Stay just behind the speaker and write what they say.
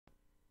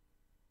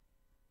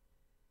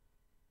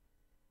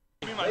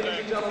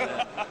gentlemen,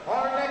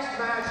 our next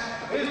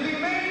match is the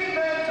main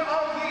event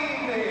of the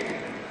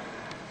evening.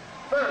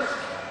 First,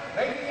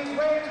 making his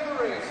way to the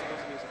ring,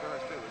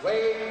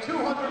 weighing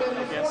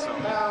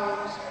 240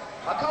 pounds,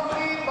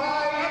 accompanied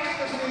by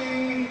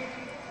Extacy,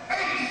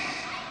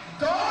 Ace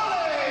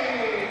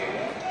Darling!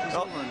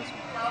 Oh,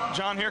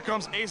 John, here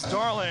comes Ace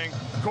Darling.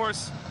 Of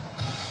course,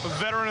 a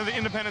veteran of the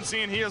independent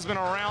scene. He has been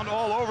around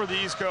all over the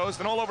East Coast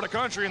and all over the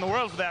country and the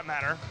world for that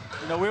matter.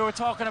 You know, we were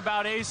talking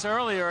about Ace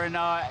earlier, and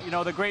you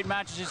know, the great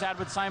matches he's had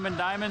with Simon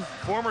Diamond.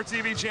 Former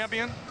TV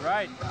champion.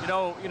 Right. You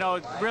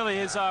know, really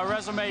his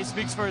resume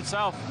speaks for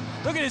itself.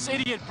 Look at this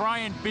idiot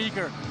Brian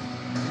Beaker.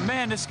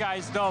 Man, this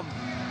guy's dumb.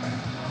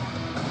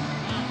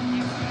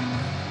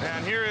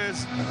 And here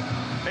is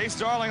Ace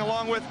Darling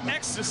along with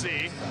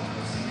Extacy.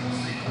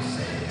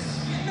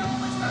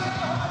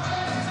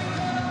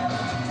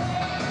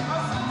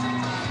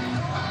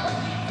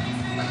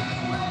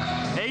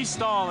 Ace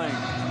Darling.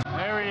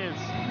 There he is.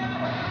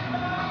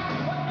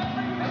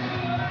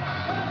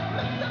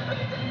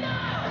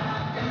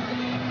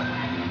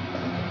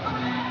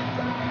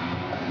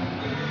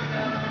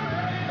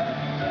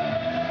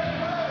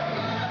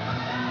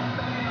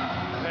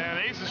 And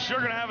Ace is sure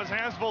going to have his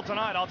hands full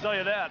tonight, I'll tell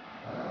you that.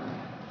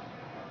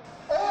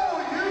 Oh,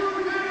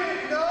 you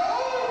didn't know?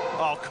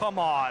 Oh, come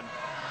on.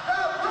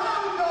 That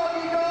Road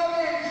Doggy Dog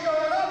ain't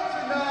showing up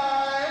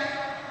tonight.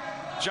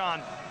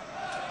 John.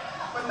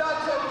 But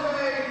that's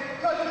okay,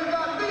 because you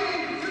got me,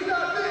 you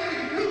got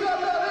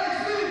that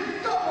AC,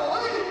 double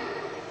E.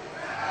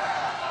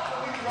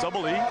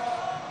 Double E?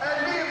 And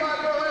me and my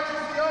girl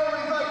Extacy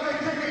always like the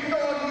kicking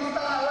doggy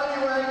style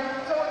anyway,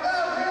 so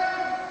without him,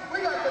 we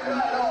got the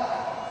night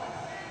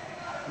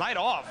off. Night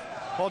off?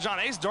 Well, John,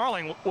 Ace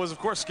Darling was, of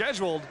course,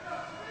 scheduled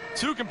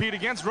to compete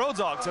against Road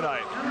Dogg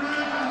tonight.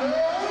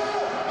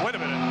 Wait a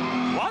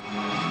minute. What?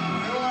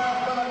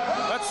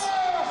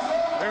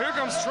 Here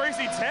comes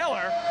Tracy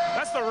Taylor.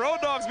 That's the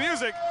Road Dogg's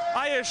music.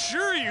 I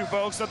assure you,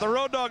 folks, that the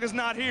Road Dogg is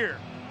not here.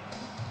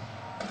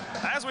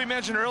 As we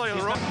mentioned earlier,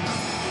 the Road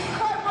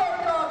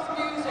Dogg's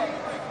music.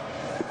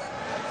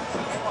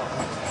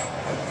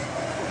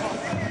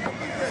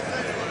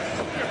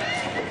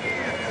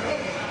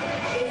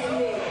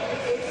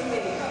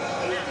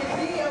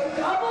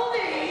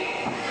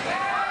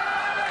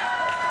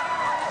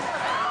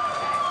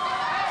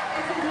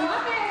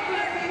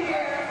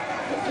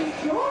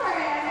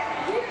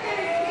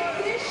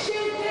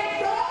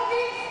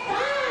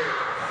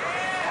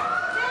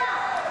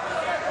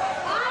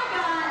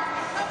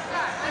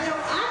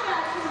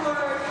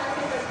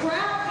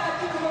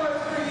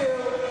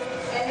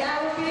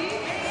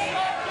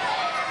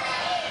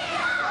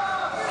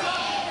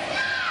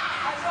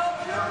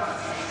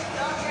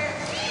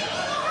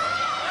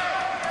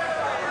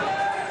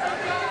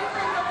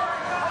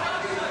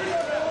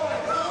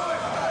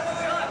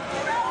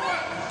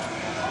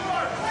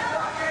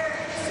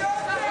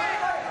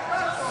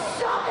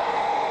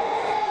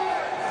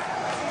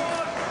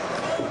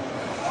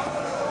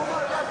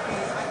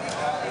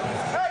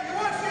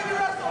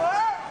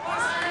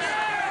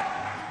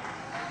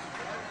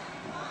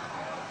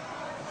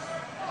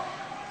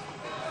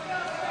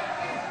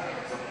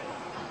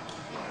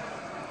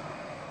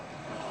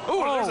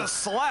 There's a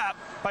slap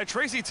by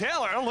Tracy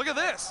Taylor. Oh, look at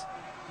this.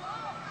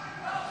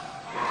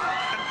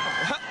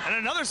 And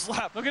another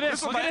slap. Look at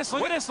this, look at this,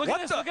 look at this, look at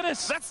this, look at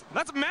this.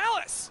 That's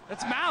Malice.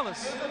 That's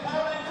Malice.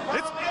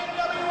 It's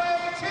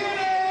NWA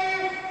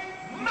TNA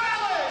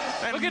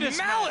Malice. And look at this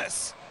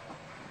Malice.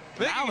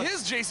 Making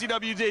his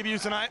JCW debut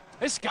tonight.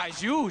 This guy's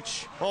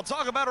huge. Well,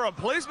 talk about a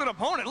replacement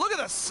opponent. Look at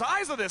the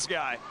size of this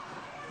guy.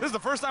 This is the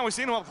first time we've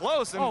seen him up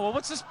close. And oh, well,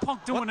 what's this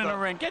punk doing in the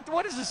ring?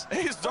 What is this?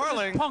 Ace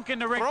Darling punk in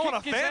the ring, throwing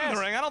a fan in the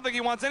ring. I don't think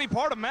he wants any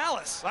part of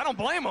Malice. I don't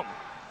blame him.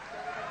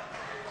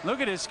 Look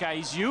at this guy.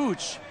 He's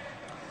huge.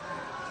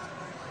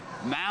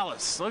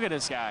 Malice. Look at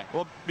this guy.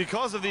 Well,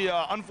 because of the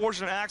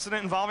unfortunate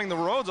accident involving the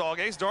Road Dogg,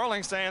 Ace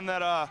Darling saying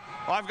that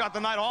I've got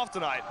the night off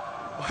tonight.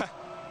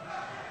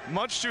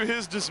 Much to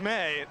his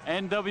dismay,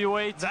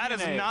 NWA TNA. That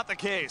is not the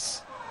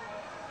case.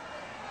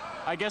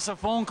 I guess a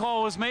phone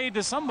call was made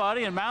to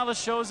somebody, and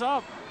Malice shows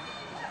up.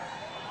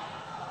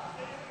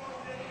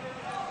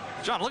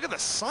 John, look at the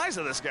size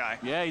of this guy.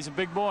 Yeah, he's a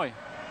big boy.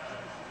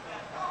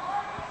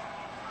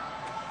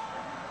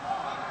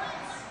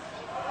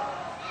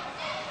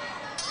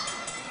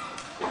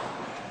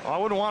 Well, I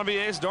wouldn't want to be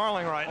Ace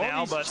Darling right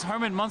now, but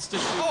Herman Munster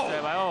shoots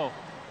there. Like, oh.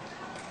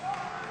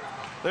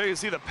 There you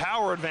see the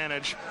power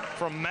advantage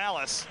from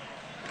Malice.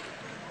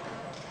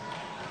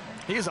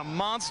 He's a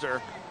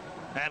monster.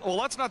 And, well,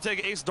 let's not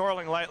take Ace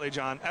Darling lightly,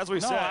 John. As we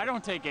said, No, I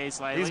don't take Ace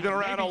lightly. He's been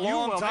around a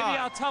long time. Maybe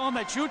I'll tell him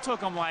that you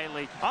took him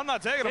lightly. I'm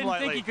not taking him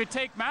lightly. Didn't think he could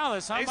take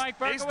Malice, huh, Mike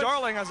Berkowitz? Ace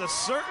Darling has a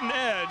certain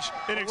edge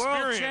in experience.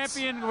 World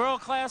champion,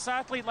 world-class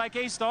athlete like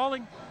Ace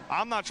Darling.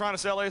 I'm not trying to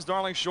sell Ace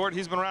Darling short.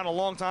 He's been around a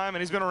long time,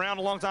 and he's been around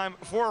a long time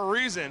for a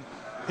reason.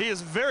 He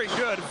is very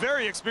good,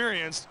 very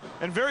experienced,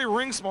 and very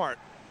ring smart.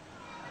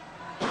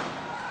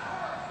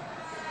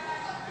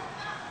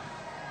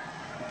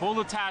 Pull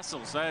the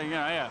tassels.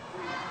 Yeah.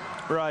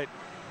 Right.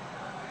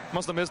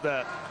 Must have missed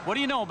that. What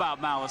do you know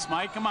about Malice,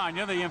 Mike? Come on,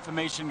 you're the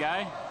information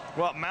guy.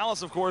 Well,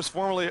 Malice, of course,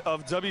 formerly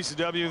of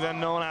WCW, then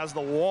known as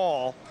The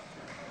Wall.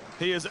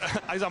 He's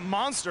a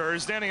monster.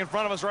 He's standing in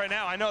front of us right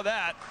now. I know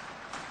that.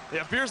 He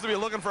appears to be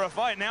looking for a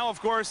fight. Now,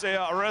 of course,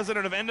 a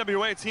resident of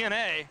NWA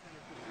TNA.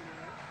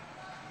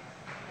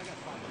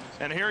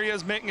 And here he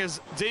is making his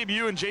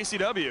debut in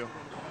JCW.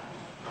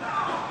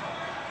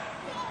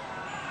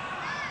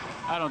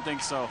 I don't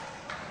think so.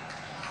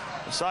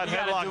 The side You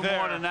gotta headlock do there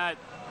more than that.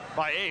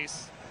 by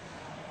Ace.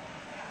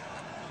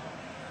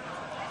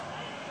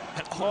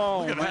 And,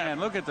 Oh, look at man,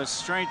 that. look at the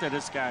strength of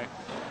this guy.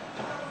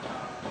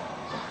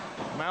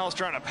 Malice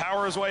trying to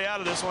power his way out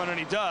of this one, and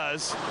he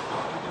does.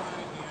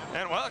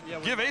 And, well,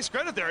 give Ace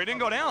credit there. He didn't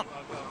go down.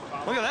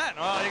 Look at that.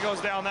 Oh, he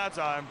goes down that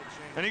time.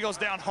 And he goes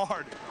down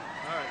hard.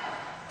 All right.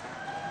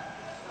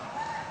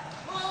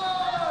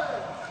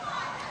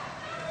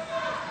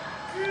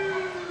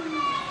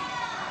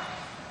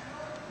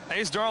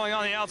 Ace Darling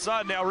on the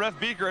outside now. Ref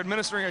Beaker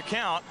administering a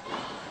count.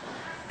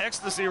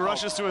 Ecstasy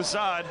rushes to his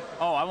side.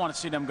 Oh, I want to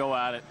see them go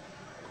at it.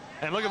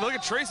 And look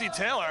at Tracy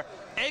Taylor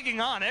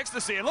egging on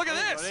Ecstasy. And look at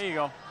this. There you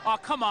go. Oh,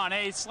 come on,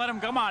 Ace. Let him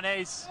come on,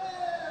 Ace.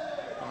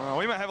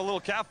 We might have a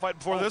little calf fight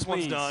before this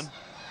one's please. done.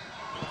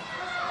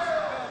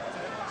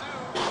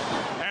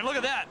 And look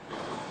at that.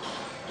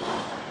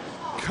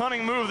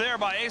 Cunning move there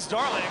by Ace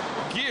Darling.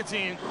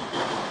 Guillotine.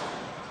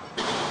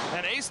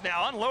 And Ace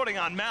now unloading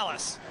on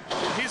Malice.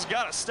 He's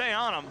got to stay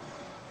on him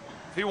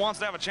if he wants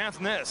to have a chance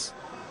in this.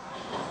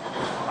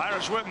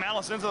 Irish whip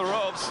Malice into the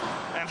ropes.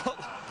 And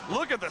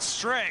look at the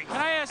strength. Can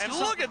I ask and you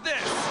look something?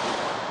 at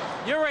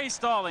this. You're Ace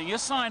Darling. You're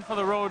signed for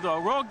the Road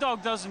Dogg. Road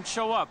Dogg doesn't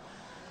show up.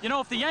 You know,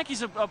 if the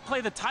Yankees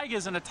play the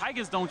Tigers and the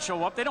Tigers don't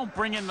show up, they don't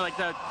bring in like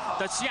the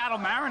Seattle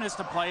Mariners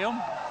to play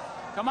them.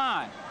 Come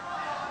on.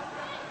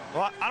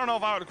 Well, I don't know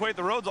if I would equate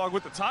the Road Dogg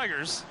with the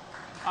Tigers.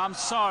 I'm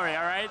sorry,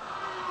 all right?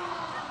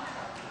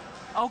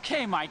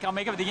 Okay, Mike, I'll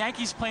make it. The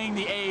Yankees playing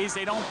the A's.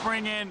 They don't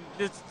bring in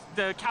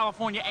the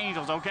California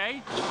Angels,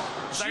 okay?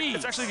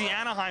 It's actually the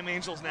Anaheim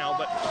Angels now.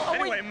 But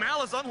anyway,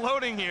 Malice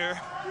unloading here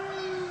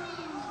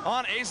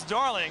on Ace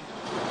Darling.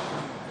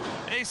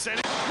 Ace said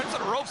into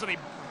the ropes, and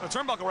the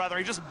turnbuckle rather,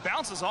 he just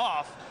bounces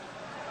off.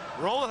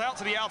 Roll it out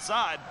to the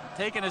outside.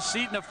 Taking a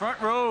seat in the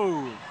front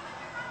row.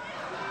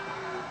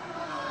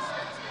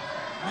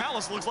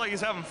 Malice looks like he's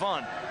having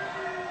fun.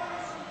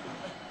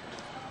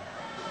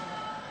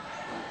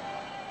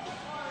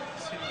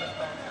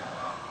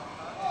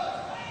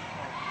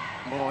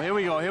 Oh, here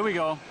we go, here we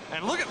go.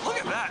 And look at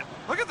that.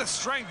 Look at the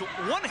strength.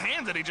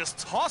 One-handed, he just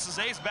tosses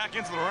Ace back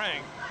into the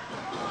ring.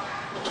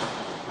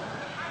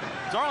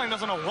 Darling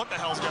doesn't know what the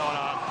hell's going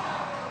on.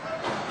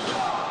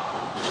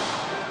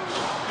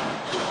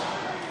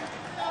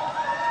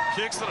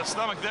 Kicks to the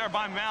stomach there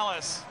by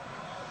Malice.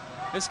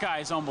 This guy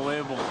is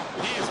unbelievable.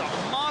 He is a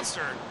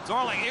monster.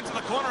 Darling into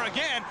the corner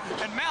again,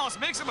 and Malice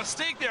makes a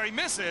mistake there. He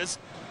misses.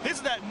 Hits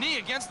that knee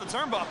against the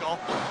turnbuckle.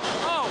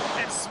 Oh,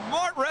 and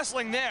smart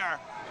wrestling there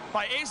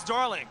by Ace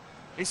Darling.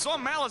 He saw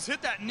Malice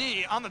hit that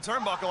knee on the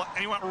turnbuckle, and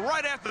he went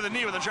right after the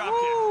knee with a drop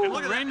kick. And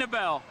look at ring that. the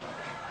bell.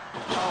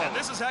 And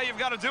this is how you've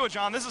got to do it,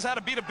 John. This is how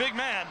to beat a big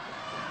man.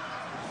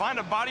 Find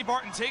a body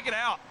part and take it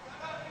out.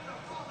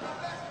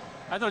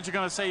 I thought you were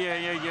going to say you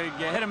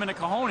hit him in the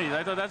cojones.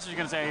 I thought that's what you're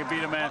going to say, you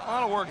beat a man.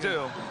 That'll work,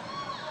 too.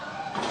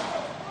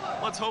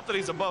 Let's hope that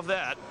he's above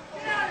that.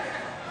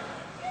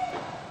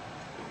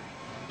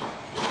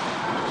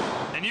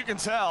 And you can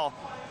tell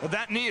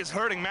that knee is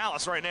hurting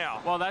Malice right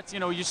now. Well, that's,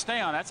 you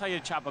stay on. That's how you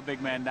chop a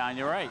big man down.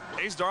 You're right.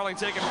 Ace Darling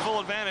taking full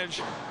advantage.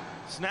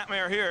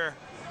 Snapmare here.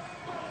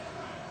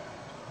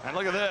 And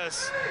look at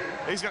this.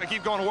 He's going to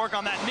keep going to work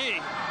on that knee.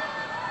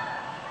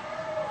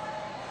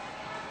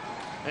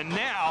 And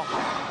now,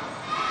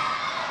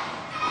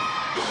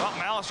 well,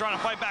 Malice trying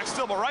to fight back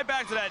still, but right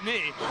back to that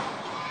knee.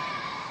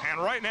 And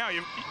right now,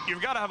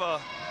 you've got to have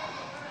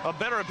a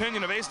better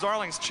opinion of Ace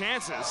Darling's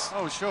chances.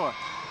 Oh, sure.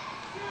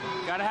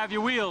 Got to have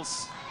your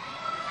wheels.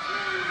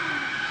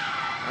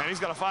 And he's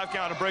got a 5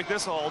 count to break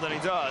this hold, and he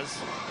does.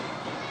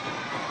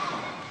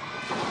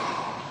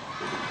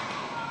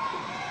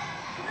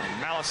 And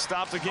Malice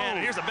stopped again.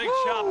 And here's a big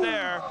chop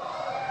there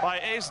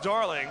by Ace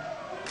Darling.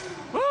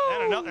 Woo!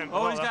 And another,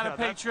 oh, he's got to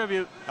pay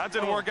tribute. That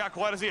didn't work out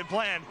quite as he had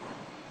planned.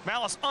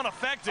 Malice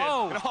unaffected.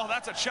 Oh, and,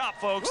 that's a chop,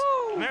 folks.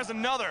 Woo! And there's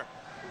another.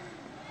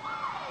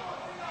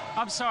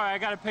 I'm sorry, I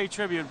got to pay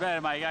tribute.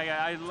 Bad, Mike.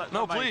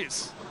 No,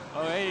 please.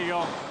 Oh, there you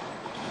go.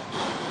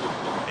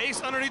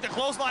 Ace underneath the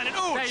clothesline, and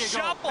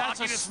chop block.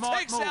 He just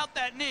takes out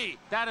that knee.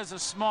 That is a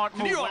smart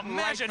move. Can you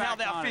imagine how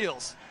that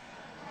feels?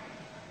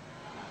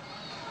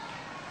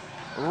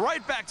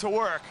 Right back to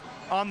work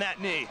on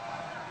that knee.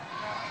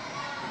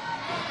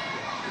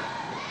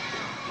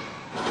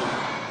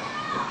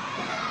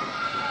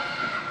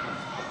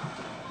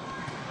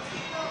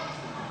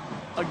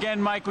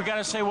 Again, Mike, we got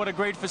to say what a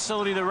great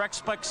facility the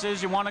Rexplex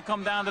is. You want to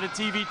come down to the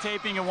TV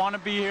taping. You want to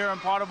be here and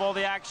part of all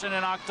the action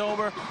in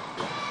October.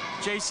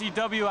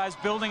 JCW has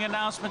building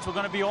announcements. We're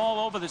going to be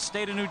all over the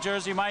state of New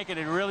Jersey, Mike, and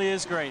it really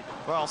is great.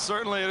 Well,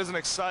 certainly it is an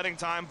exciting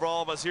time for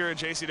all of us here at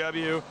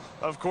JCW.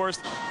 Of course,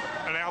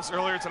 announced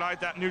earlier tonight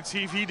that new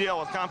TV deal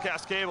with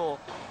Comcast Cable.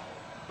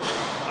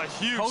 A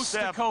huge coast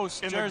step to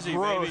coast, in Jersey, the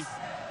growth baby.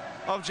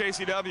 of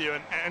JCW.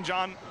 And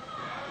John,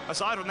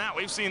 aside from that,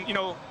 we've seen, you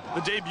know,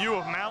 the debut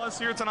of Malice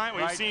here tonight.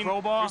 We've seen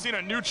Crowbar. We've seen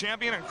a new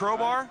champion in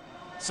Crowbar.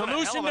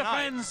 Solution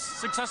defends,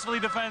 successfully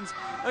defends.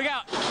 Look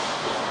out.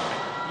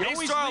 You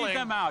always leave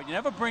them out. You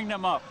never bring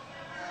them up.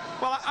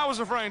 Well, I was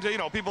referring to, you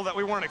know, people that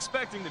we weren't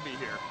expecting to be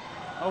here.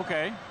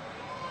 Okay.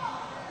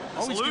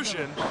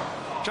 Solution.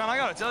 John, I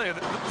got to tell you,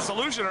 the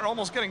Solution are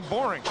almost getting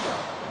boring.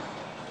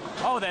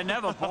 Oh, they're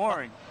never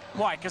boring.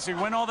 Why? Because we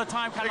win all the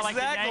time, kind of like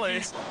the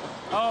Yankees?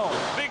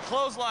 Oh. Big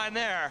clothesline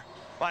there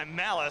by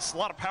Malice. A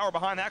lot of power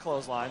behind that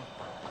clothesline.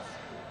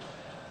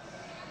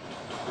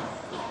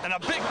 And a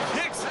big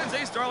kick sends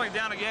Ace Darling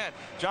down again.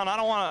 John, I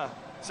don't want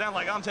to sound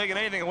like I'm taking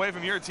anything away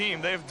from your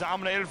team. They've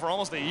dominated for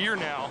almost a year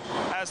now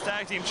as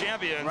tag team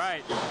champions.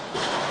 Right.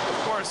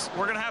 Of course,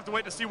 we're going to have to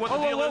wait to see what the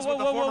deal is with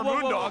the former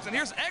Moondogs. And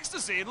here's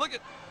Ecstasy. Look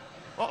at,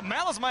 well,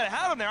 Malice might have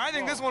had him there. I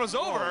think this one is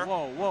over.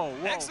 Whoa.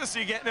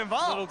 Ecstasy getting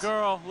involved.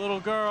 Little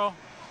girl.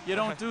 You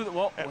don't do that.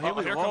 Whoa,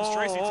 here comes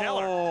Tracy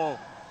Taylor.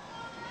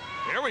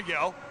 Here we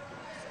go.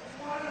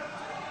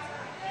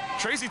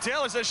 Tracy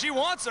Taylor says she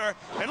wants her,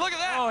 and look at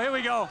that. Oh, here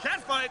we go.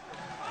 Cat fight.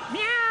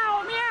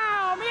 Meow,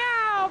 meow,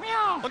 meow,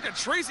 meow. Look at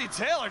Tracy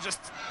Taylor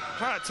just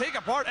trying to take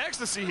apart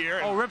Ecstasy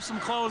here. Oh, rip some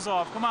clothes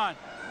off. Come on.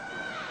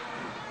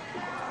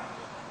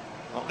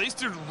 Well, these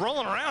two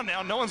rolling around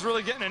now. No one's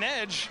really getting an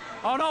edge.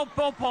 Oh, no,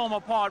 don't pull them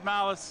apart,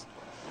 Malice.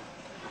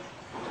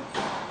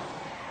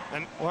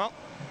 And, well.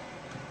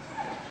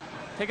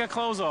 Take her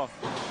clothes off.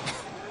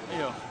 There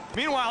you go.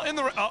 Meanwhile, in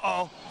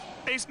the,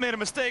 Ace made a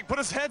mistake, put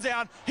his head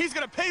down. He's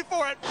going to pay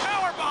for it.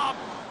 Powerbomb.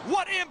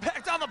 What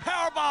impact on the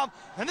powerbomb.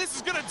 And this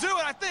is going to do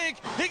it, I think.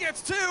 He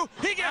gets two.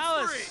 He gets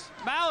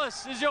three.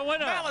 Malice is your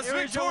winner. Malice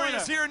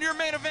victorious here in your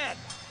main event.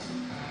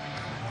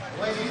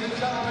 Ladies and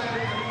gentlemen,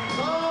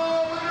 the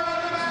winner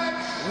of the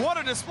match. What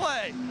a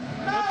display.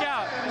 Look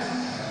out.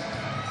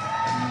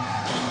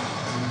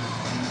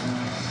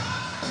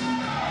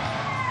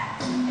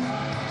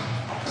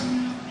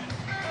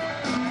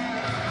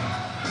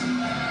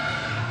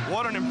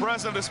 What an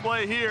impressive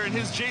display here in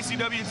his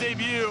JCW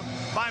debut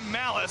by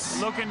Malice.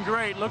 Looking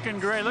great, looking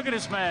great. Look at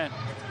this man.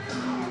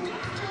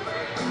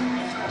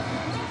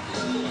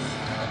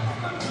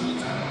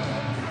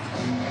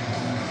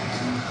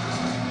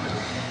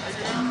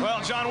 Well,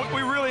 John,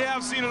 we really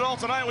have seen it all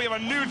tonight. We have a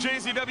new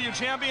JCW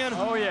champion.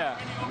 Oh, yeah.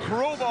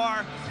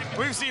 Crowbar.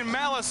 We've seen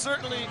Malice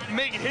certainly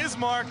make his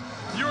mark.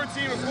 Your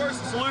team, of course,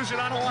 the Solution.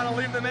 I don't want to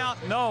leave them out.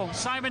 No,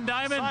 Simon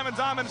Diamond. Simon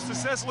Diamond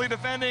successfully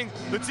defending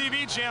the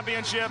TV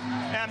championship.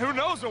 And who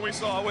knows what we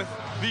saw with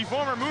the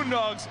former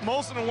Moondogs,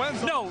 Molson and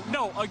Wenzel.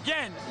 No,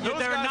 again, those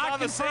they're guys not on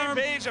the same confirmed.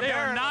 page, they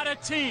are apparently. not a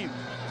team.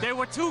 They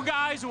were two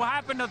guys who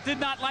did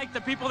not like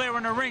the people they were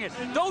in the ring.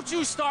 Don't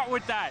you start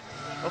with that.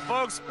 Well,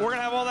 folks, we're going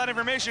to have all that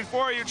information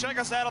for you. Check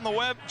us out on the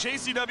web,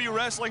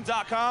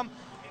 jcwwrestling.com.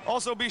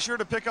 Also, be sure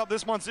to pick up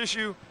this month's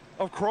issue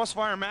of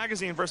Crossfire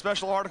Magazine for a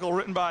special article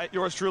written by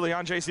yours truly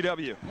on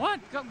JCW. What?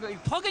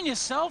 Plugging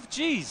yourself?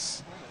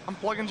 Jeez. I'm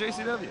plugging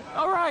JCW.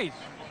 All right.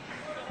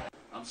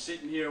 I'm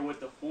sitting here with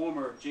the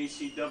former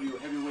JCW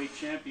heavyweight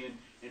champion,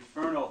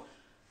 Inferno.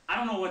 I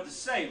don't know what to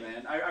say,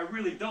 man. I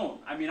really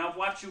don't. I mean, I've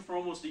watched you for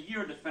almost a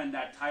year defend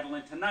that title,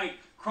 and tonight,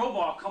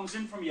 Crowbar comes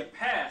in from your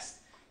past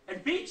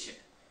and beats you.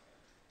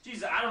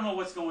 Jeez, I don't know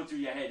what's going through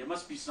your head. It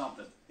must be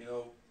something. You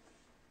know,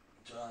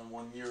 John,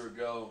 1 year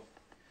ago,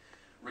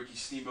 Ricky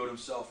Steamboat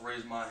himself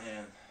raised my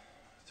hand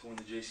to win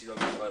the JCW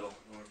title.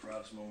 One of the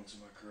proudest moments of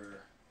my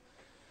career.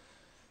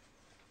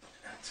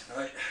 And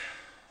tonight,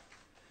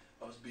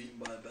 I was beaten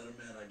by a better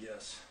man, I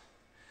guess.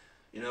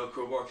 You know,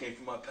 Crowbar came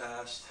from my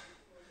past.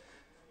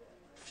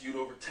 Feud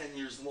over 10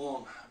 years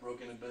long. I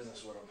broke into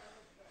business with him.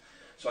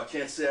 So I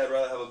can't say I'd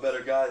rather have a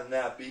better guy than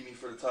that beat me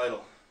for the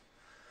title.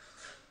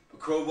 But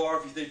Crowbar,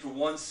 if you think for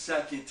 1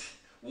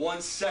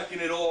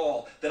 second at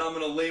all, that I'm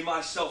going to lay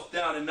myself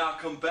down and not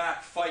come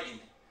back fighting,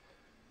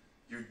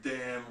 you're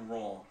damn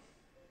wrong.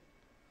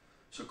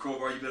 So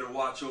Crowbar, you better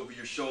watch over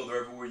your shoulder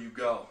everywhere you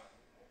go,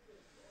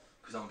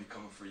 because I'm going to be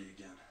coming for you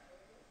again.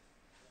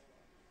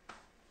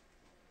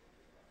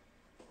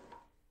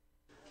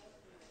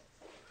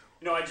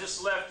 You know, I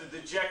just left the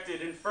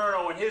dejected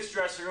Inferno in his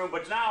dressing room,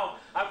 but now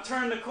I've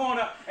turned the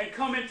corner and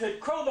come into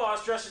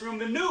Crowbar's dressing room,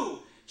 the new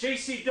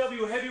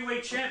JCW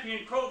heavyweight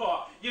champion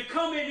Crowbar. You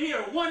come in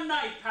here one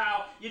night,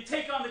 pal, you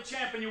take on the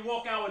champ and you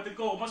walk out with the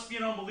gold. Must be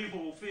an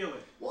unbelievable feeling.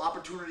 Well,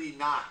 opportunity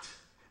knocked,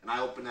 and I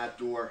opened that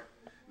door.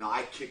 Now,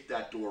 I kicked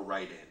that door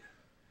right in.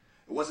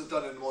 It wasn't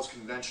done in the most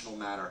conventional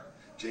manner.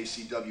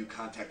 JCW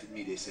contacted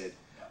me. They said,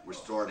 we're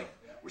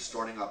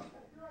starting up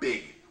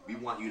big. We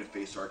want you to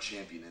face our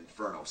champion,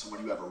 Inferno,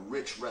 someone you have a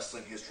rich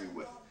wrestling history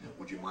with.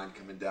 Would you mind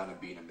coming down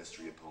and being a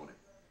mystery opponent?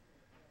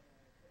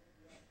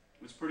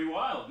 It was pretty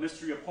wild,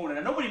 mystery opponent.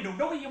 And nobody knew.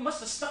 Nobody, you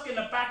must have stuck in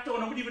the back door.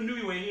 Nobody even knew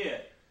you were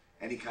here.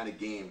 Any kind of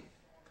game,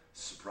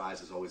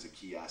 surprise is always a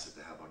key asset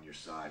to have on your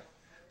side.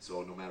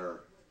 So no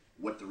matter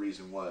what the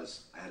reason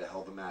was, I had a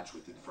hell of a match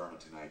with Inferno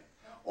tonight.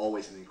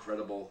 Always an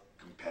incredible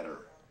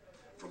competitor.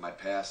 From my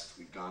past,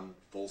 we've gone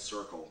full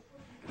circle,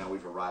 and now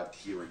we've arrived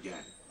here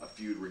again, a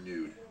feud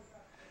renewed.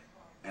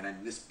 And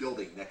in this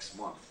building next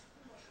month,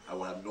 I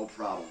will have no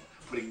problem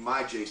putting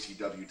my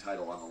JCW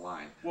title on the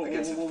line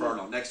against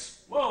Inferno.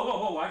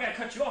 Whoa, I gotta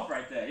cut you off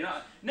right there. You know,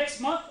 next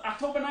month,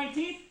 October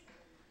 19th,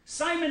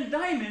 Simon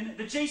Diamond,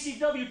 the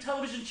JCW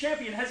television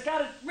champion, has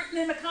got it written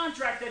in the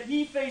contract that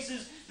he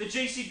faces the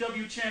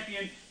JCW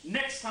champion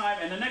next time,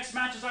 and the next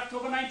match is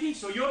October 19th,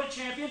 so you're the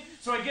champion,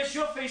 so I guess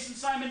you're facing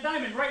Simon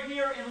Diamond right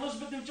here in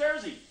Elizabeth, New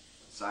Jersey.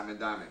 Simon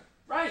Diamond.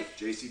 Right.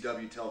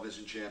 JCW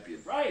television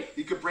champion. Right.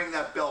 He could bring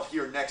that belt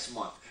here next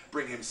month,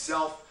 bring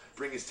himself,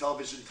 bring his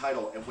television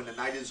title, and when the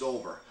night is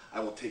over, I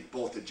will take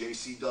both the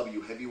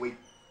JCW heavyweight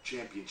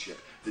championship,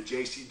 the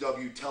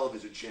JCW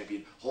television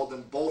champion, hold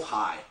them both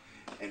high,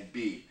 and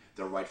be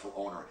their rightful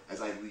owner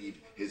as I leave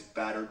his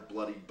battered,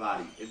 bloody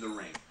body in the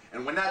ring.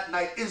 And when that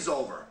night is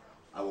over,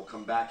 I will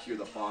come back here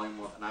the following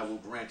month and I will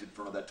grant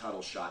Inferno that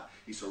title shot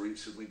he so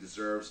recently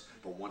deserves.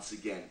 But once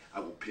again, I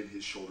will pin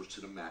his shoulders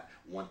to the mat,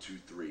 1, 2,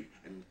 3,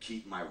 and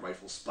keep my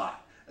rightful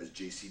spot as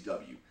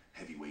JCW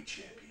heavyweight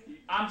champion.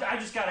 I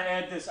just got to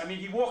add this. I mean,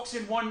 he walks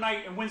in one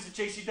night and wins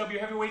the JCW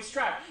heavyweight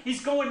strap.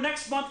 He's going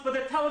next month for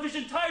the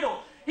television title.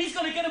 He's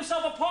going to get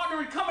himself a partner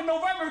and come in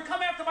November and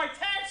come after my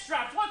tag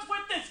straps. What's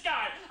with this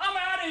guy? I'm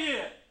out of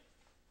here.